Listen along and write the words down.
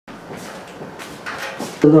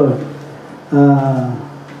the Lord.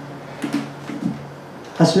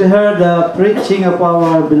 As we heard the preaching of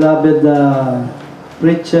our beloved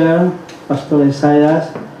preacher, Pastor Isaiah,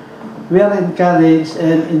 we are encouraged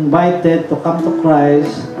and invited to come to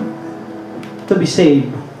Christ to be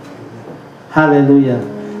saved. Hallelujah.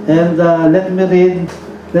 And let me read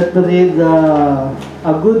a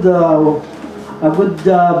good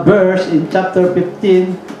verse in chapter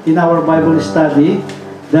 15 in our Bible study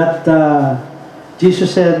that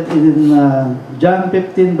Jesus said in John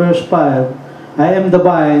 15 verse 5, I am the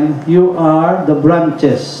vine, you are the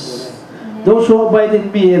branches. Those who abide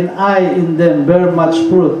in me and I in them bear much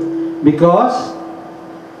fruit, because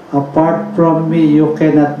apart from me you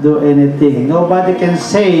cannot do anything. Nobody can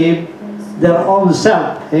save their own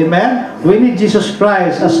self. Amen? We need Jesus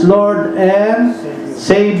Christ as Lord and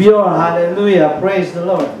Savior. Hallelujah. Praise the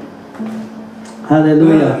Lord.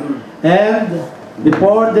 Hallelujah. And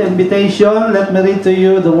before the invitation, let me read to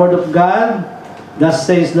you the Word of God. Thus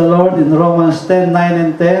says the Lord in Romans 10:9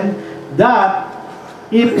 and 10, that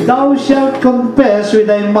if thou shalt confess with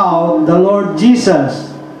thy mouth the Lord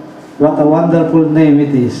Jesus, what a wonderful name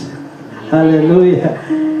it is. Hallelujah.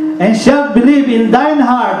 And shalt believe in thine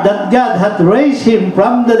heart that God hath raised him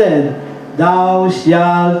from the dead, thou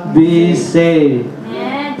shalt be saved.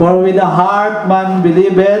 Amen. For with the heart man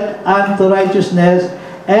believeth unto righteousness,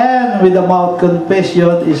 and with the mouth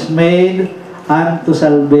confession is made unto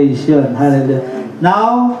salvation. Hallelujah.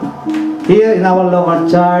 Now, here in our local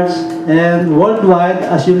church and worldwide,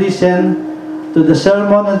 as you listen to the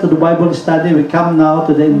sermon and to the Bible study, we come now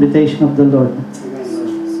to the invitation of the Lord.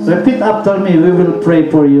 Repeat after me. We will pray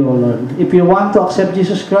for you, O Lord. If you want to accept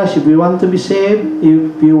Jesus Christ, if you want to be saved,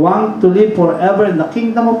 if you want to live forever in the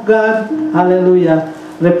kingdom of God, hallelujah,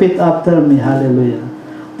 repeat after me, hallelujah.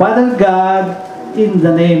 Father God, in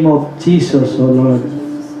the name of Jesus, O Lord,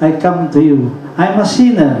 I come to you. I'm a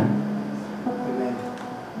sinner.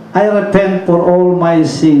 I repent for all my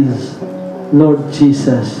sins, Lord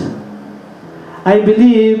Jesus. I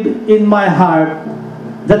believe in my heart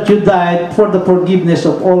that you died for the forgiveness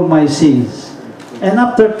of all my sins. And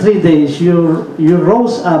after 3 days, you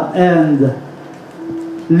rose up and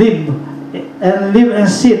live and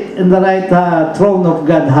sit in the right throne of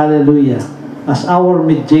God, hallelujah, as our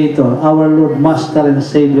mediator, our Lord, Master, and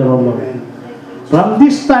Savior, O Lord. From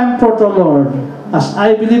this time forth, O Lord, as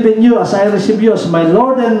I believe in you, as I receive you as my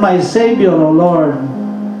Lord and my Savior, O Lord,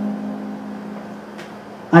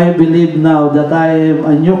 I believe now that I am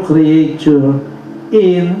a new creature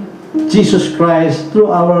in Jesus Christ,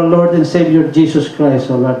 through our Lord and Savior Jesus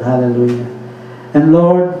Christ, O Lord, hallelujah. And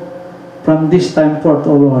Lord, from this time forth,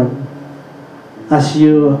 O Lord, as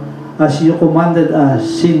you commanded us,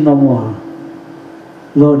 sin no more.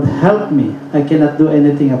 Lord, help me. I cannot do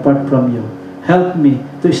anything apart from you. Help me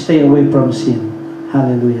to stay away from sin.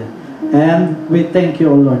 Hallelujah. And we thank you,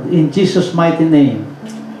 O Lord, in Jesus' mighty name.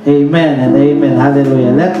 Amen and amen.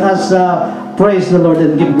 Hallelujah. Let us praise the Lord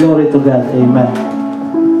and give glory to God. Amen.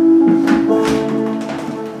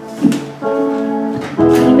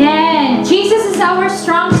 Amen. Jesus is our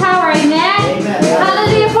strong tower. Amen. Amen.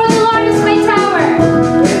 Hallelujah. For the Lord is my tower.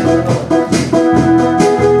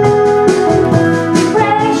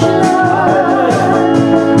 Praise the Lord.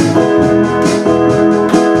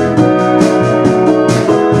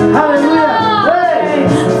 Hallelujah.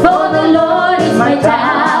 For the Lord is my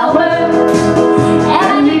tower,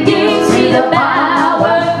 and He gives me the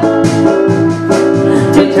power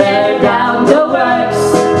to tear down the works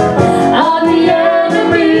of the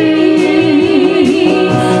enemy.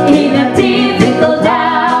 In a difficult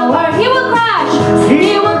hour, He will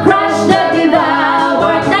crush the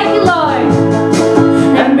devourer. Thank you, Lord.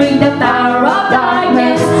 And bring the power of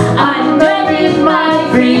darkness under my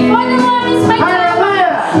feet. For the Lord is my tower.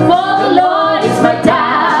 For the Lord is my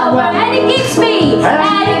tower, and He gives me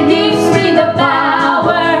the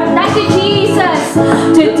power. Thank you, Jesus,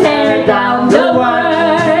 to tear down the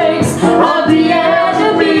works of the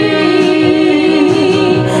enemy.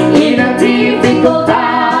 In a difficult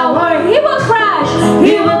hour, He will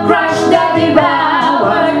crush the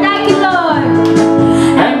devourer. Thank you, Lord.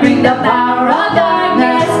 And bring the power of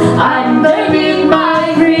darkness underneath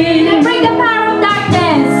my feet. And bring the power of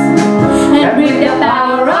darkness. And bring the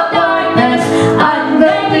power of darkness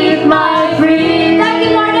underneath my feet. Thank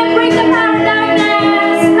you, Lord. And bring the power of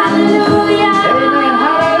darkness. Hallelujah. Amen.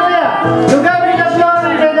 Hallelujah. To God be the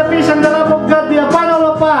glory, may the peace and the love of God be upon all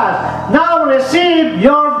of us. Now receive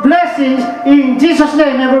your blessings in Jesus'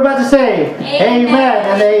 name. Everybody say, Amen. Amen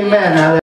and amen.